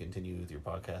 How do you continue with your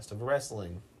podcast of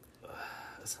wrestling?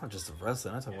 It's not just of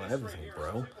wrestling. I talk about everything,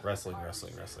 bro. Wrestling.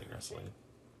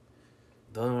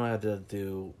 The only one I have to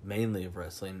do mainly of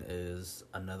wrestling is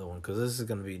another one, because this is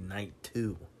going to be night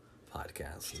 2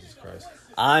 podcast. Jesus Christ.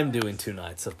 I'm doing 2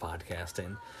 nights of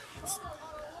podcasting.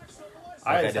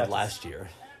 Like I did last year.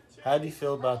 How do you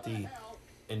feel about the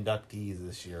inductees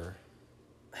this year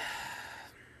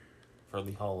for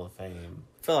the Hall of Fame?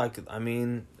 I feel like,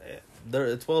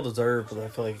 it's well deserved, but I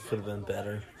feel like it could have been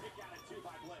better.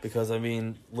 Because,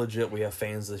 legit, we have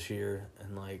fans this year,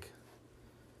 and, I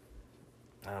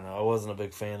don't know, I wasn't a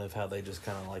big fan of how they just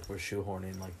kind of, were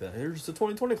shoehorning, here's the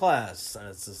 2020 class, and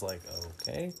it's just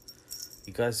okay,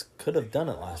 you guys could have done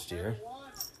it last year.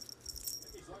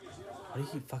 Why do you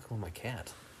keep fucking with my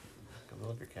cat? I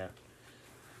love your cat.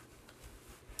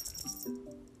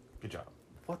 Good job.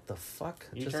 What the fuck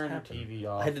you just turned happened? your TV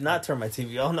off. I did not turn my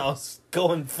TV on, I was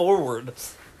going forward.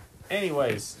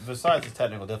 Anyways, besides the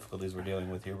technical difficulties we're dealing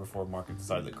with here before Marcus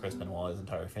decides that Chris Benoit and his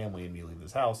entire family immediately leave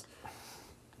this house.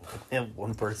 I have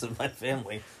one person in my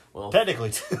family. Well,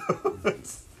 technically 2.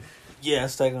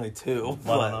 Yes, technically 2.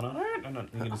 But No.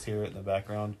 You can just hear it in the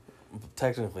background.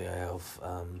 Technically, I have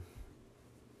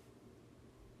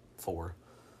 4.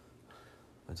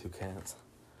 My 2 cats.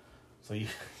 So you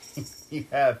you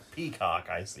have Peacock,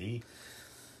 I see.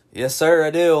 Yes, sir, I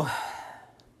do.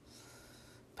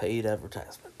 Paid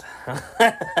advertisement.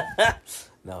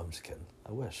 No, I'm just kidding.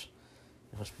 I wish.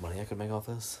 How much money I could make off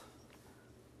this?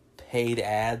 Paid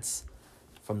ads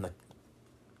from the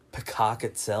Peacock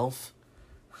itself.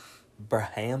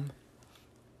 Braham.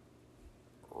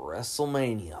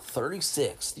 WrestleMania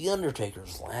 36, The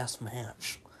Undertaker's last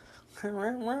match.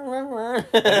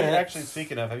 Actually,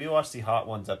 speaking of, have you watched the Hot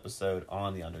Ones episode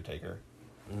on The Undertaker?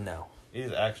 No. It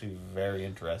is actually very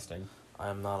interesting.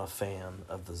 I'm not a fan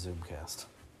of the Zoomcast.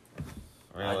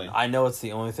 Really? I know it's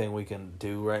the only thing we can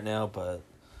do right now, but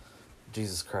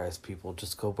Jesus Christ, people,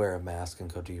 just go wear a mask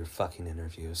and go do your fucking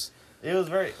interviews. It was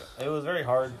very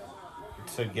hard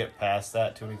to get past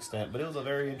that to an extent, but it was a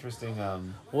very interesting...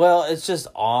 Well, it's just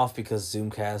off because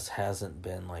Zoomcast hasn't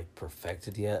been,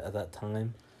 perfected yet at that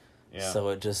time. Yeah. So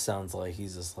it just sounds like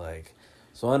he's just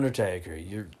so Undertaker,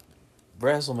 your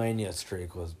WrestleMania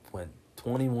streak went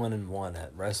 21-1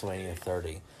 at WrestleMania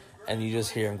 30, and you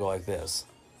just hear him go like this.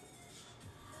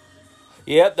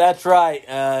 Yep, that's right.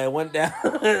 It went down,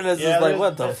 and it's just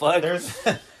what the fuck?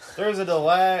 There's a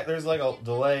delay. There's a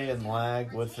delay and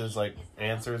lag with his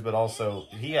answers, but also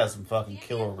he has some fucking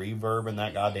killer reverb in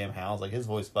that goddamn house. His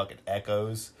voice fucking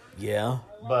echoes. Yeah.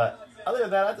 But other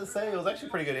than that, I have to say it was actually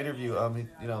a pretty good interview.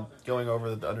 Going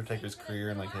over the Undertaker's career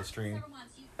and history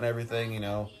and everything.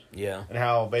 Yeah. And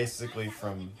how basically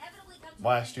from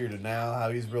last year to now,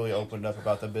 how he's really opened up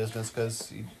about the business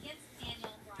because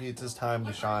it's his time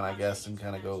to shine, I guess, and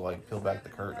kind of go peel back the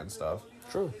curtain and stuff.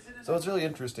 True. So it's really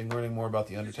interesting learning more about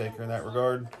the Undertaker in that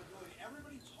regard.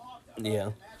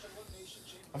 Yeah.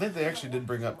 I think they actually did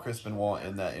bring up Chris Benoit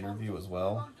in that interview as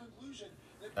well.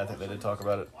 I think they did talk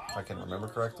about it, if I can remember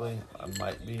correctly. I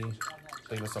might be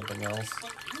thinking of something else.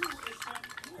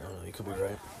 I don't know, you could be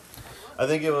right. I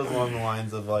think it was along the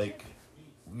lines of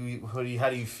how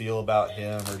do you feel about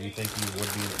him, or do you think he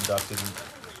would be inducted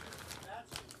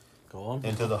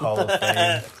into the Hall of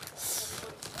Fame?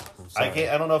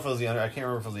 I don't know if it was I can't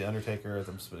remember if it was the Undertaker at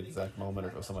the exact moment or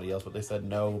if it was somebody else, but they said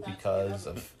no because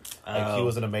of he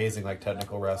was an amazing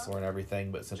technical wrestler and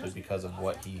everything, but simply because of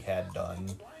what he had done,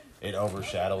 it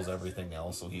overshadows everything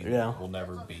else, so he will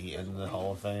never be in the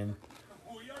Hall of Fame.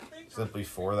 Simply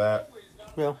for that.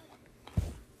 Yeah.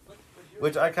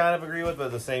 Which I kind of agree with, but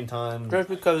at the same time... Just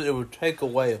because it would take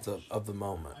away of the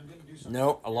moment.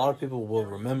 No, a lot of people will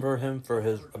remember him for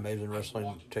his amazing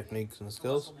wrestling techniques and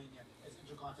skills.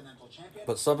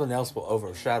 But something else will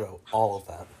overshadow all of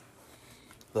that.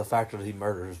 The fact that he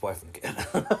murdered his wife and kid.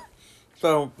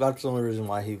 So that's the only reason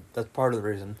why that's part of the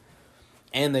reason.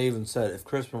 And they even said if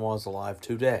Chris Benoit was alive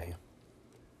today,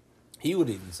 he would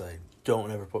even say, don't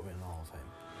ever put me in the Hall of Fame.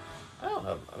 I don't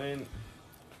know.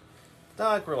 It's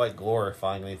not like we're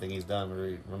glorifying anything he's done.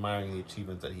 We're reminding the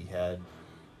achievements that he had.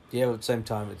 Yeah, but at the same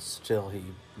time, it's still he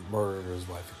murdered his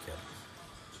wife and kid.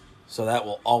 So that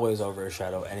will always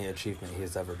overshadow any achievement he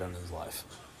has ever done in his life.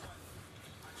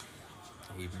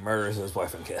 He murders his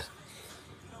wife and kid.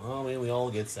 Well, I mean, we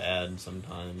all get sad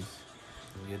sometimes.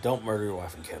 You don't murder your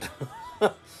wife and kid.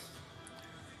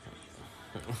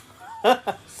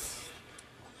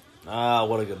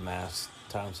 What a good mask.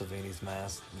 Tom Savini's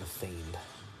mask. The Fiend.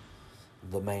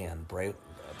 The Man.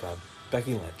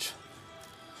 Becky Lynch.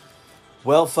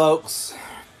 Well, folks,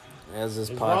 as this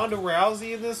Is Ronda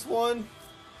Rousey in this one?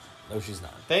 No, she's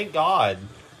not. Thank God.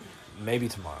 Maybe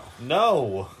tomorrow.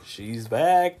 No. She's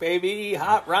back, baby.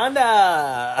 Hot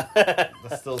Ronda. That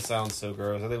still sounds so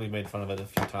gross. I think we made fun of it a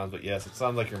few times, but yes, it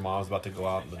sounds like your mom's about to go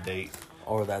out on a date.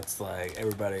 Or that's like,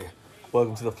 everybody,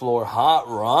 welcome to the floor, Hot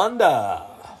Ronda.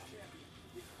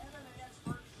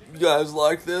 You guys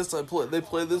like this? They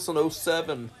played this in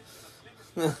 07.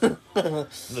 I'm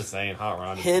just saying, Hot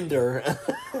Ronda. Hinder.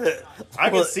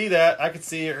 I could see that. I could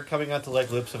see her coming out to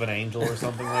like Lips of an Angel or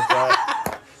something like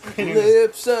that.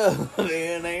 Lips of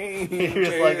an Angel. You're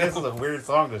just like, this is a weird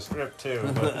song to strip too.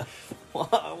 But...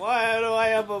 Why do I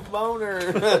have a boner?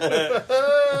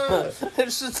 It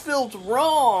just feels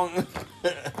wrong.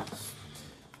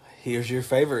 Here's your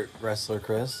favorite wrestler,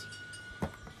 Chris.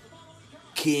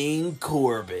 King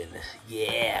Corbin.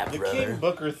 Yeah, the brother. King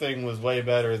Booker thing was way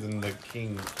better than the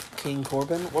King... King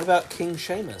Corbin? What about King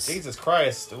Sheamus? Jesus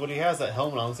Christ. When he has that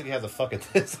helmet on, it looks like he has a fucking...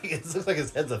 It looks like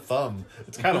his head's a thumb.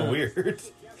 It's kind of weird.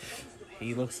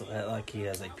 He looks like he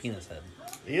has a penis head.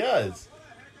 He does.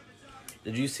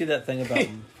 Did you see that thing about...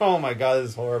 Oh my god, this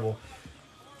is horrible.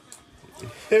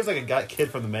 There's like a kid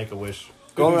from the Make-A-Wish.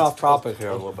 Going off topic here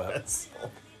a little bit.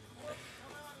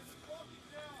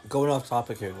 Going off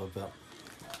topic here a little bit.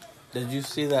 Did you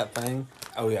see that thing?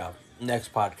 Oh, yeah.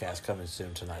 Next podcast coming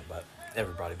soon tonight, but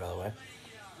everybody, by the way.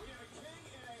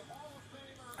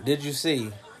 Did you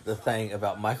see the thing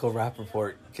about Michael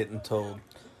Rappaport getting told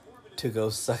to go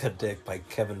suck a dick by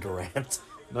Kevin Durant?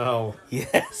 No.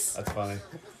 Yes. That's funny.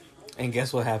 And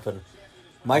guess what happened?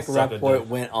 Michael Rappaport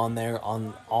went on there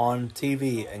on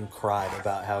TV and cried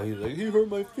about how he was like, he hurt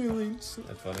my feelings.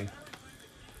 That's funny.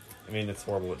 I mean, it's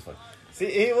horrible. It's funny. See,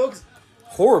 he looks...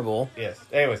 Horrible. Yes.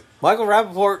 Anyways. Michael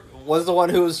Rappaport was the one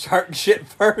who was starting shit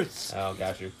first. Oh,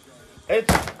 got you.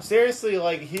 Seriously,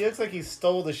 like, he looks like he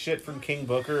stole the shit from King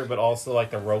Booker, but also,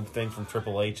 like, the robe thing from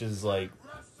Triple H's, like...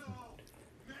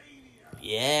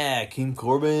 Yeah, King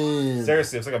Corbin.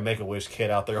 Seriously, it's like a Make-A-Wish kid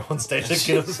out there on stage. Like,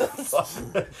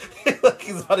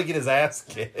 he's about to get his ass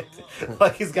kicked.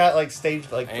 Like, he's got, like, stage,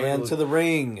 like... And to the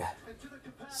ring.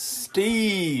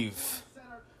 Steve.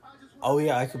 Oh,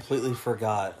 yeah, I completely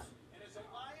forgot.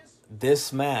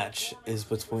 This match is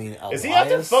between Elias... Is he out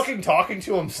there fucking talking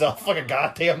to himself like a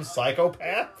goddamn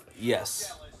psychopath?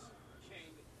 Yes.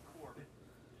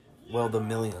 Well, the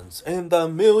millions. And the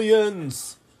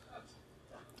millions!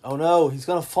 Oh no, he's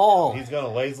gonna fall. He's gonna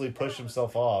lazily push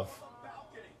himself off.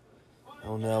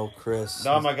 Oh no, Chris.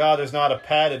 No, my god, there's not a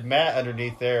padded mat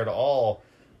underneath there at all.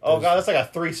 Oh god, that's like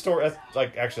a 3-story... That's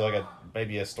like actually like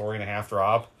maybe a story and a half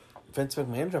drop. Vince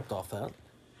McMahon jumped off that.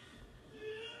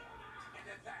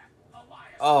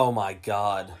 Oh my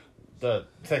god.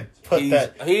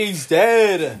 He's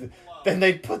dead. Then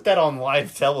they put that on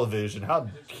live television. How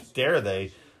dare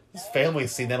they? His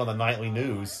family's seen that on the nightly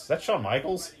news. Is that Shawn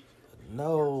Michaels?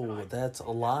 No, that's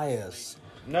Elias.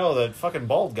 No, the fucking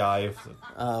bald guy.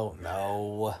 Oh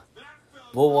no.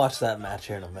 We'll watch that match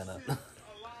here in a minute.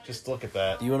 Just look at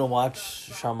that. Do you want to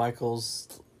watch Shawn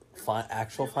Michaels'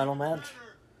 actual final match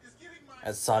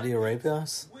at Saudi Arabia?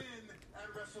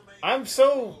 I'm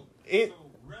so...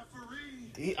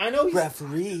 I know he's...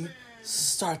 Referee,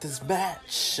 start this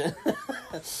match.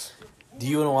 Do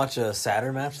you want to watch a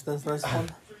sadder match than this one?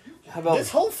 How about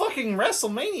this whole fucking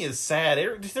WrestleMania is sad.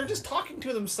 They're just talking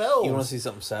to themselves. You want to see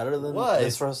something sadder than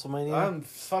this WrestleMania? I'm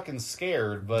fucking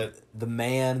scared, but... The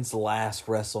man's last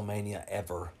WrestleMania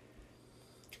ever.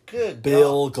 Good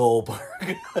Bill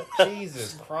Goldberg.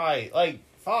 Jesus Christ. Like,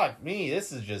 fuck me,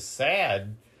 this is just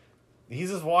sad.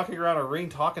 He's just walking around a ring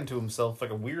talking to himself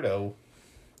like a weirdo.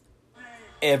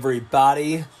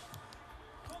 Everybody,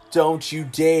 don't you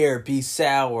dare be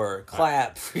sour.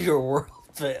 Clap for your world.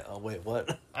 Oh, wait,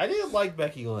 what? I didn't like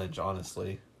Becky Lynch,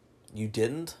 honestly. You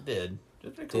didn't? Did.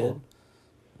 It's pretty cool. Did?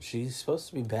 She's supposed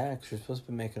to be back. She's supposed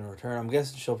to be making a return. I'm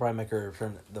guessing she'll probably make her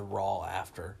return the Raw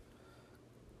after.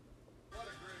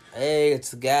 Hey,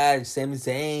 it's the guy, Sami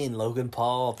Zayn, Logan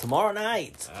Paul, tomorrow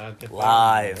night.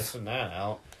 Live. Listen that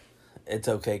out. It's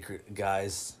okay,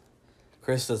 guys.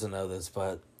 Chris doesn't know this,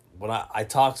 but when I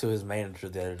talked to his manager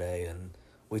the other day, and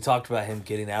we talked about him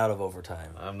getting out of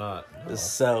overtime. I'm not. No.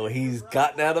 So he's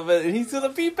gotten out of it, and he's going to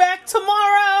be back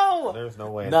tomorrow. There's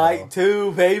no way in Night hell.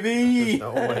 2, baby. There's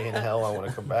no way in hell I want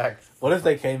to come back. What if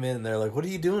they came in and they're like, what are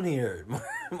you doing here?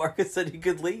 Marcus said you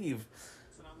could leave.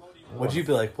 Would you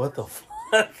be like, what the fuck?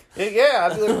 Yeah,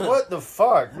 I'd be like, what the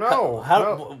fuck? No.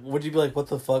 How would you be like, what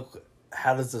the fuck?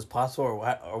 How does this possible?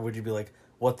 Or would you be like,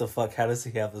 what the fuck? How does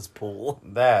he have this pool?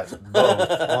 That, both,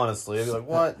 honestly. I'd be like,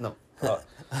 what? No.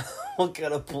 What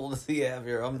kind of pool does he have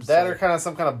here? I'm That or kind of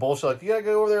some kind of bullshit. Like, you gotta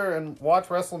go over there and watch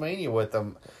WrestleMania with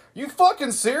them. You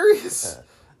fucking serious?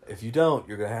 If you don't,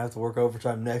 you're gonna have to work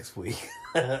overtime next week.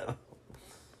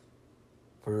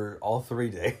 For all 3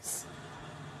 days.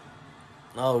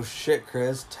 Oh shit,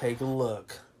 Chris, take a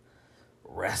look.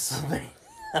 WrestleMania.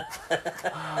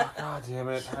 Oh, God damn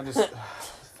it. I just...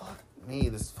 fuck me.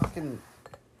 This fucking...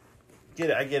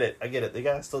 I get it. They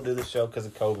gotta still do the show because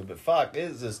of COVID, but fuck, it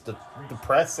is just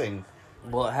depressing.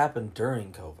 Well, it happened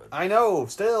during COVID. I know,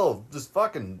 still. Just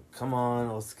fucking... Come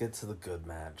on, let's get to the good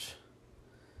match.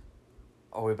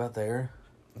 Are we about there?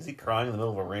 Is he crying in the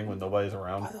middle of a ring when nobody's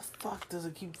around? Why the fuck does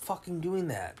it keep fucking doing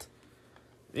that?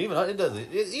 Even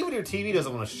your TV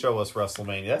doesn't want to show us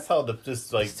WrestleMania. That's how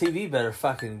just like... This TV better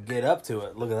fucking get up to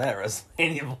it. Look at that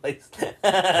WrestleMania place.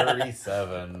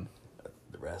 37.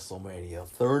 WrestleMania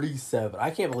 37.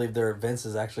 I can't believe Vince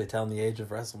is actually telling the age of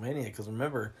WrestleMania, because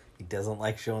remember, he doesn't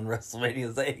like showing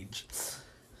WrestleMania's age.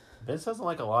 Vince doesn't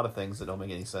like a lot of things that don't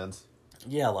make any sense.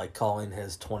 Yeah, like calling it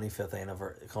the 25th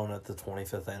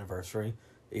anniversary,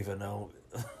 even though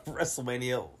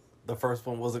WrestleMania, the first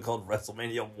one wasn't called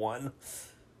WrestleMania 1.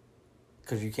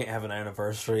 Because you can't have an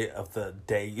anniversary of the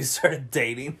day you started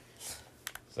dating.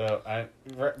 So,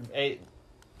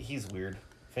 he's weird.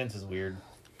 Vince is weird.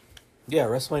 Yeah,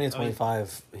 WrestleMania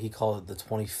 25, he called it the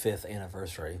 25th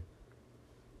anniversary.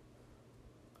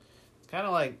 It's kind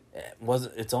of like...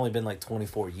 It's only been like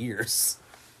 24 years.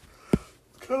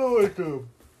 Kind of like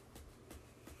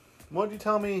what did you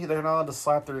tell me? They're not allowed to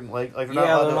slap their leg. Like they're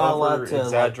not allowed to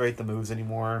exaggerate the moves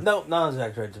anymore. No, not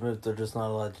exaggerate the moves. They're just not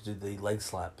allowed to do the leg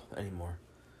slap anymore.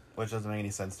 Which doesn't make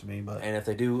any sense to me. But and if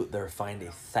they do, they're fined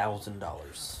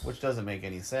 $1,000. Which doesn't make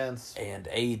any sense. And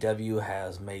AEW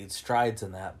has made strides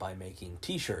in that by making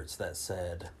T-shirts that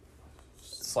said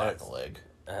 "Slap the leg."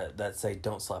 That say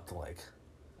 "Don't slap the leg."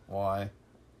 Why?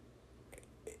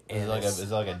 Is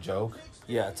it like a joke?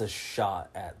 Yeah, it's a shot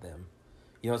at them.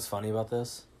 You know what's funny about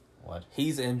this? What?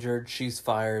 He's injured, she's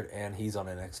fired, and he's on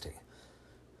NXT.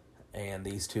 And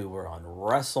these two were on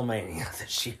WrestleMania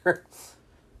this year.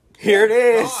 Here it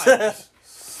is.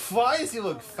 Why does he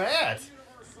look fat?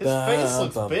 His face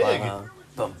looks big.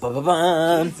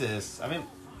 Jesus. I mean,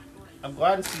 I'm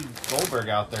glad to see Goldberg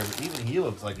out there, but even he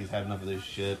looks like he's had enough of this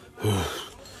shit.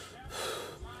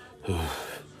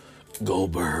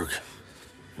 Goldberg.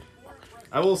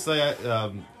 I will say, I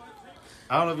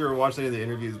don't know if you ever watched any of the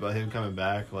interviews about him coming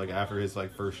back. Like after his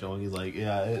first showing, he's like,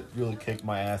 "Yeah, it really kicked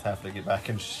my ass having to get back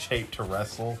in shape to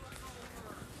wrestle."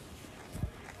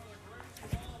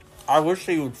 I wish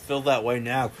he would feel that way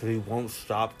now because he won't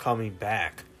stop coming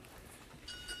back.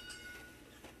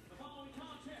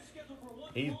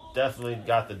 He's definitely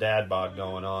got the dad bod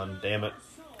going on. Damn it!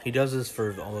 He does this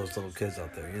for all those little kids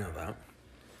out there. You know that.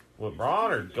 What,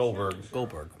 Braun or Goldberg?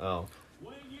 Goldberg. Oh.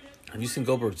 Have you seen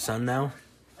Goldberg's son now?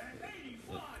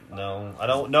 No, I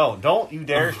don't know. Don't you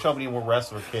dare show me more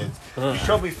wrestler kids. You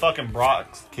showed me fucking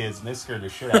Brock's kids, and they scared the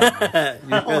shit out of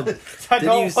me.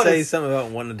 Didn't you say something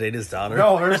about wanting to date his daughter?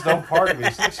 No, there's no part of me.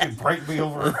 She should break me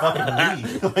over her fucking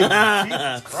knee. Like,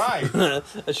 Jesus Christ.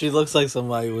 She looks like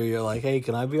somebody where you're like, "Hey,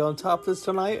 can I be on top of this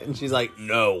tonight?" And she's like,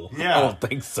 "No, yeah. I don't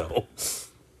think so."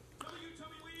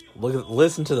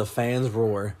 Listen to the fans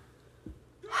roar.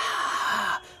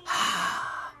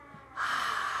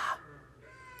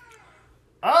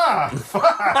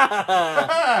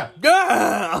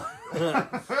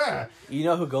 You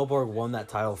know who Goldberg won that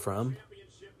title from?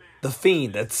 The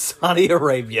Fiend at Saudi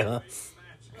Arabia.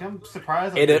 I'm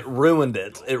surprised. It ruined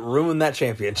it. It ruined that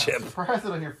championship. I'm surprised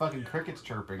that I hear fucking crickets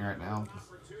chirping right now.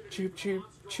 Cheep, cheep,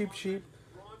 cheep, cheep.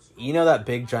 You know that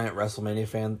big giant WrestleMania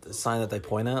fan sign that they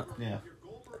point at? Yeah.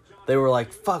 They were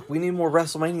like, "Fuck, we need more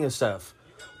WrestleMania stuff.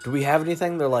 Do we have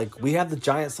anything?" They're like, "We have the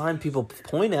giant sign people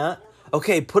point at.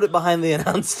 Okay, put it behind the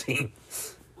announce team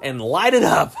and light it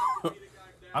up."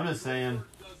 I'm just saying,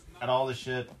 at all this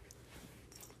shit.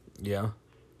 Yeah.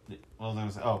 Well, there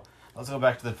was, let's go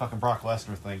back to the fucking Brock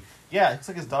Lesnar thing. Yeah, it looks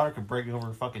like his daughter could break over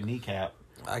her fucking kneecap.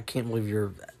 I can't believe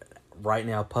you're right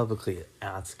now publicly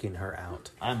asking her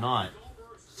out. I'm not.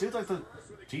 Seems like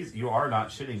jeez, you are not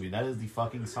shitting me. That is the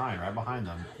fucking sign right behind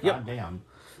them. Yep. God damn.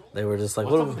 They were just like,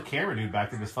 what's up with the camera dude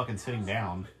back there just fucking sitting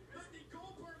down?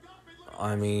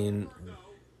 I mean,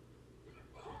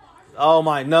 oh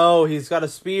my, no, he's got a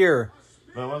spear.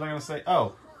 But what was I going to say?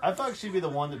 Oh, I thought she'd be the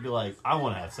one that'd be like, I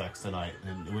want to have sex tonight.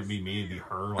 And it wouldn't be me, it'd be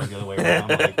her, like the other way around.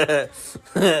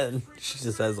 Like, she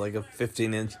just has like a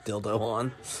 15-inch dildo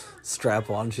on, strap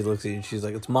on. She looks at you and she's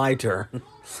like, it's my turn.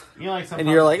 You know, like sometimes, and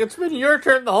you're like, it's been your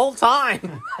turn the whole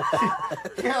time.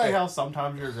 like how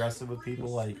sometimes you're aggressive with people,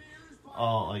 like,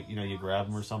 oh, like, you know, you grab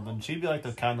them or something. She'd be like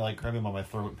the kind of like grab him by my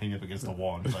throat and pin me up against the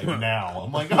wall. And she's like, now.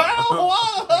 I'm like,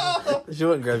 oh, She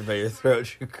wouldn't grab you by your throat.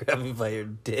 She would grab you by your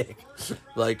dick.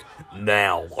 Like,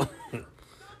 now.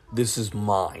 This is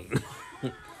mine.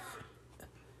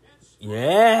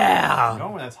 Yeah.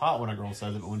 Normally that's hot when a girl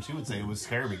says it, but when she would say it would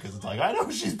scare me because it's like, I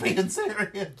know she's being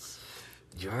serious.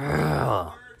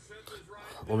 Yeah.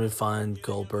 Let me find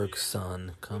Goldberg's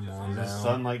son. Come on now. Is his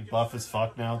son like buff as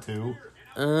fuck now too?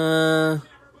 I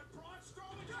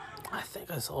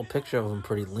think I saw a picture of him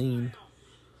pretty lean.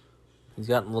 He's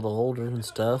gotten a little older and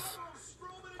stuff.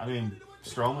 I mean,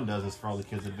 Strowman does this for all the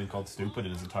kids that have been called stupid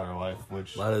in his entire life,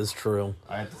 which... That is true.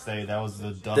 I have to say, that was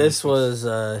the dumbest... This was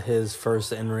his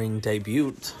first in-ring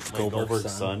debut.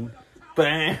 Goldberg's son.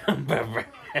 Bam, bam,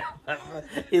 bam.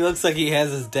 He looks like he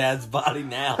has his dad's body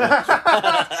now.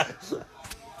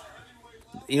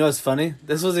 You know what's funny?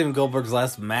 This wasn't even Goldberg's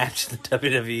last match in the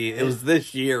WWE. It was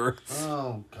this year.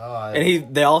 Oh, God.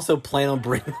 And they also plan on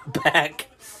bringing him back.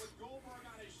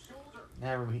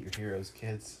 Never meet your heroes,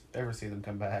 kids. Never see them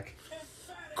come back.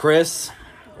 Chris,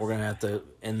 we're going to have to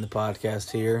end the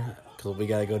podcast here because we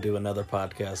got to go do another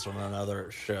podcast on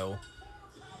another show.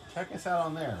 Check us out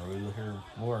on there. We'll hear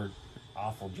more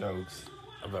awful jokes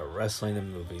about wrestling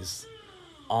and movies.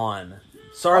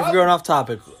 Sorry for going off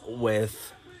topic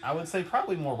with... I would say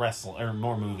probably more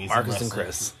more movies. Marcus and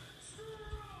Chris.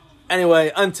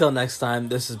 Anyway, until next time,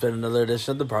 this has been another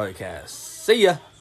edition of the podcast. See ya!